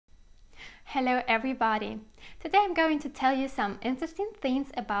Hello everybody! Today I'm going to tell you some interesting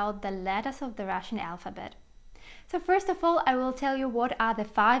things about the letters of the Russian alphabet. So first of all, I will tell you what are the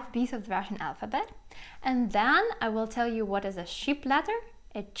 5 B's of the Russian alphabet, and then I will tell you what is a sheep letter,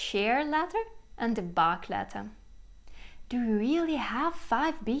 a chair letter, and a bark letter. Do we really have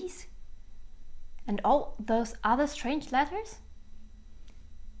 5 B's? And all those other strange letters?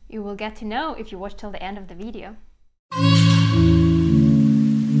 You will get to know if you watch till the end of the video.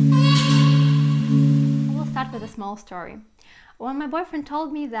 Start with a small story. When my boyfriend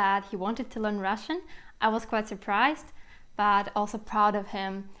told me that he wanted to learn Russian, I was quite surprised, but also proud of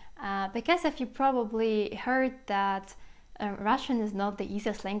him, because if you probably heard that Russian is not the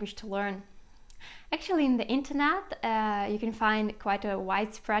easiest language to learn. Actually, in the internet, you can find quite a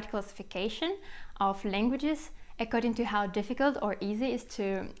widespread classification of languages according to how difficult or easy it is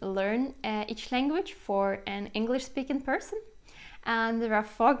to learn each language for an English-speaking person. And there are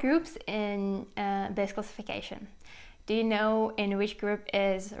 4 groups in this classification. Do you know in which group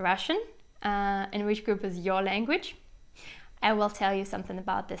is Russian? In which group is your language? I will tell you something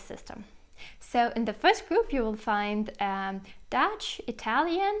about this system. So in the first group you will find Dutch,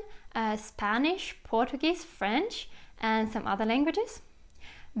 Italian, Spanish, Portuguese, French, and some other languages.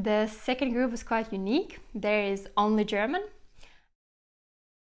 The second group is quite unique. There is only German.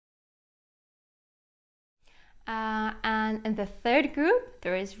 And in the third group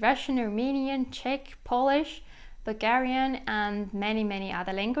there is Russian, Armenian, Czech, Polish, Bulgarian, and many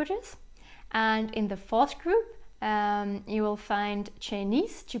other languages. And in the fourth group you will find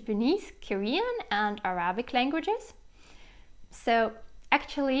Chinese, Japanese, Korean, and Arabic languages. So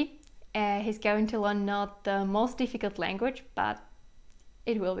actually he's going to learn not the most difficult language, but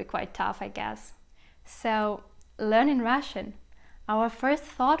it will be quite tough, I guess. So learning Russian, our first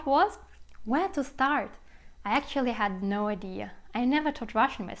thought was where to start. I actually had no idea. I never taught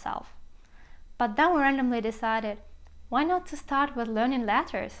Russian myself. But then we randomly decided, why not to start with learning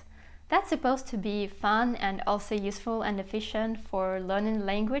letters? That's supposed to be fun and also useful and efficient for learning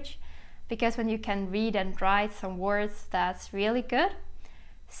language, because when you can read and write some words, that's really good.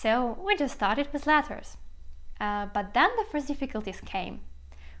 So we just started with letters. But then the first difficulties came.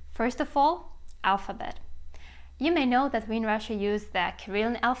 First of all, alphabet. You may know that we in Russia use the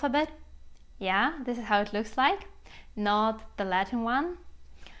Cyrillic alphabet. Yeah, this is how it looks like, not the Latin one.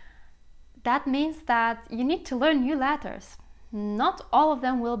 That means that you need to learn new letters. Not all of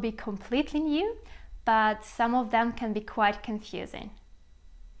them will be completely new, but some of them can be quite confusing.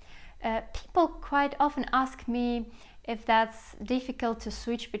 People quite often ask me if that's difficult to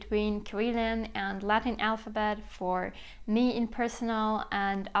switch between Cyrillic and Latin alphabet for me in personal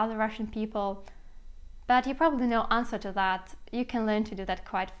and other Russian people, but you probably know the answer to that. You can learn to do that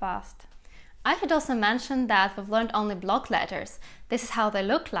quite fast. I should also mention that we've learned only block letters. This is how they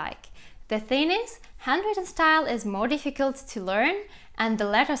look like. The thing is, handwritten style is more difficult to learn and the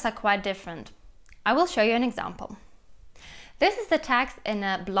letters are quite different. I will show you an example. This is the text in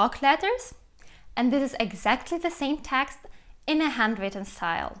block letters, and this is exactly the same text in a handwritten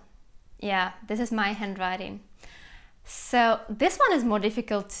style. Yeah, this is my handwriting. So this one is more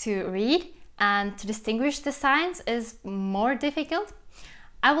difficult to read, and to distinguish the signs is more difficult.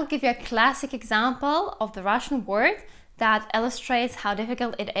 I will give you a classic example of the Russian word that illustrates how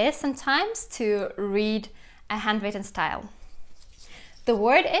difficult it is sometimes to read a handwritten style. The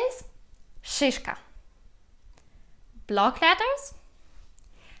word is shishka. Block letters,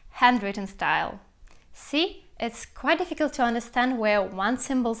 handwritten style. See, it's quite difficult to understand where one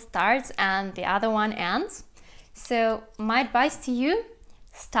symbol starts and the other one ends. So my advice to you,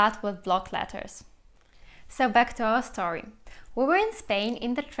 start with block letters. So back to our story. We were in Spain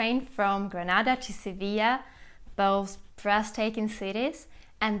in the train from Granada to Sevilla, both breathtaking cities,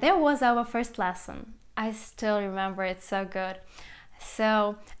 and there was our first lesson. I still remember it so good.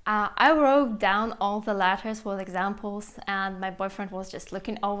 So I wrote down all the letters with examples, and my boyfriend was just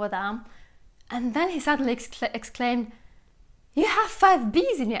looking over them, and then he suddenly exclaimed, "You have 5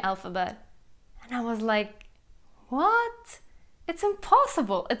 B's in your alphabet!" And I was like, "What? It's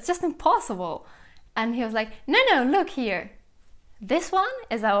impossible! It's just impossible!" And he was like, no, look here. This one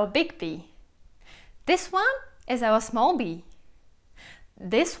is our big B. This one is our small b.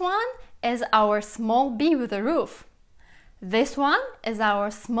 This one is our small b with a roof. This one is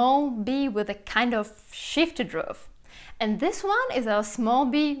our small b with a kind of shifted roof. And this one is our small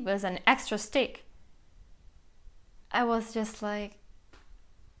b with an extra stick. I was just like,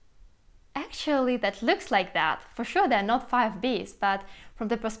 actually that looks like that. For sure they're not 5 B's, but from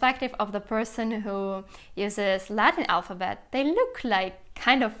the perspective of the person who uses Latin alphabet, they look like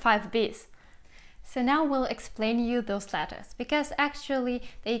kind of 5 B's. So now we'll explain you those letters, because actually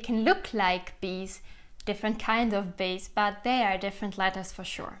they can look like B's, different kind of B's, but they are different letters for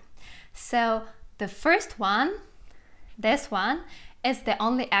sure. So the first one, this one, is the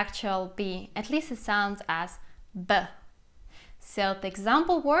only actual B, at least it sounds as B. So the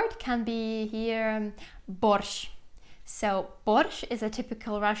example word can be here borщ. So borщ is a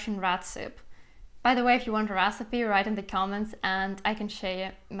typical Russian rat soup. By the way, if you want a recipe, write in the comments and I can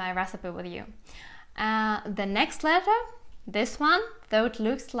share my recipe with you. The next letter, this one, though it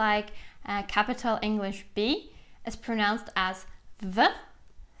looks like a capital English B, is pronounced as V.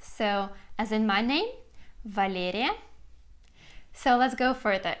 So as in my name, Valeria. So let's go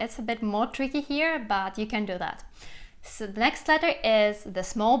further. It's a bit more tricky here, but you can do that. So the next letter is the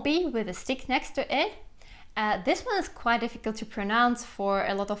small b with a stick next to it. This one is quite difficult to pronounce for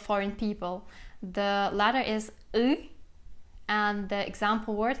a lot of foreign people. The letter is U, and the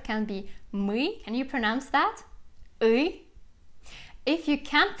example word can be my. Can you pronounce that? U. If you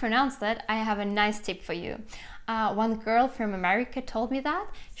can't pronounce that, I have a nice tip for you. One girl from America told me that.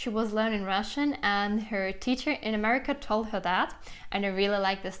 She was learning Russian and her teacher in America told her that, and I really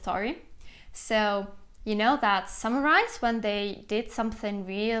like the story. So you know that samurais, when they did something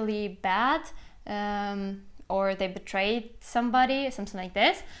really bad or they betrayed somebody, something like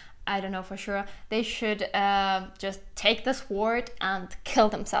this, I don't know for sure, they should just take the sword and kill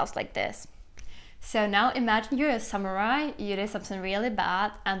themselves like this. So now imagine you're a samurai, you did something really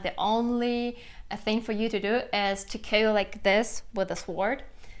bad, and the only thing for you to do is to kill like this with a sword.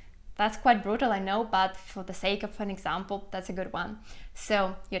 That's quite brutal, I know, but for the sake of an example, that's a good one.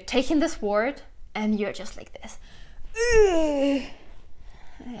 So you're taking the sword and you're just like this.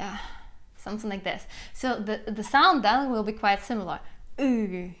 Yeah, something like this. So the sound then will be quite similar.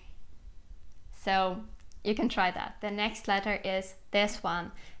 So you can try that. The next letter is this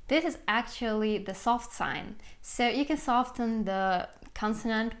one. This is actually the soft sign. So you can soften the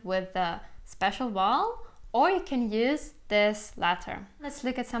consonant with the special vowel, or you can use this letter. Let's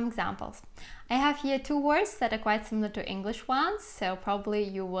look at some examples. I have here two words that are quite similar to English ones, so probably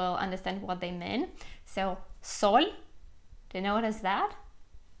you will understand what they mean. So sol, do you know what is that?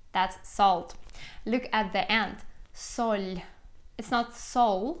 That's salt. Look at the end, sol. It's not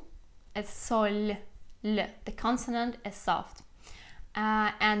sol, it's sol. L. The consonant is soft.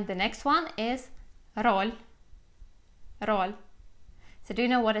 And the next one is roll. Roll. So do you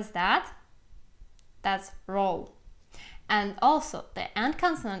know what is that? That's roll. And also the end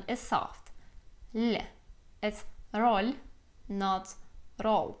consonant is soft. L. It's roll, not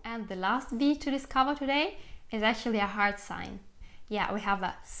roll. And the last B to discover today is actually a hard sign. Yeah, we have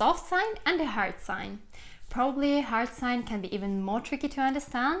a soft sign and a hard sign. Probably a hard sign can be even more tricky to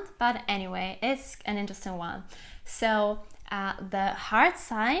understand, but anyway, it's an interesting one. So the hard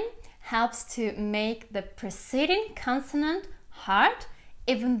sign helps to make the preceding consonant hard,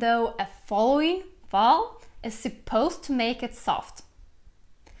 even though a following vowel is supposed to make it soft.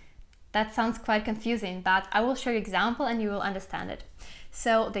 That sounds quite confusing, but I will show you an example and you will understand it.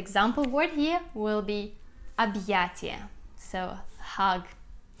 So the example word here will be объятие, so hug.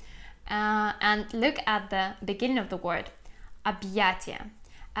 And look at the beginning of the word, объятие.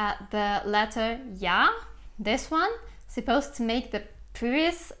 The letter ya, this one, supposed to make the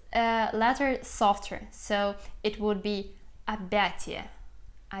previous letter softer, so it would be объятие,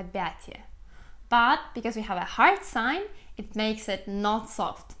 объятие. But because we have a hard sign, it makes it not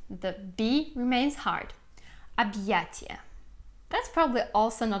soft. The B remains hard. Объятие. That's probably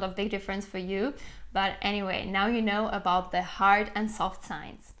also not a big difference for you, but anyway, now you know about the hard and soft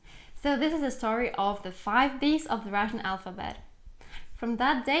signs. So this is the story of the 5 B's of the Russian alphabet. From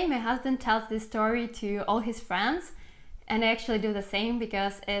that day, my husband tells this story to all his friends, and I actually do the same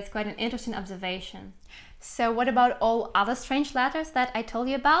because it's quite an interesting observation. So what about all other strange letters that I told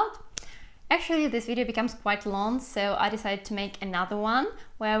you about? Actually, this video becomes quite long, so I decided to make another one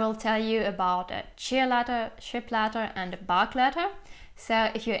where I will tell you about a cheer letter, ship letter and a bark letter.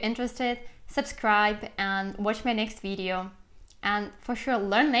 So if you're interested, subscribe and watch my next video. And for sure,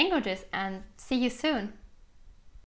 learn languages and see you soon!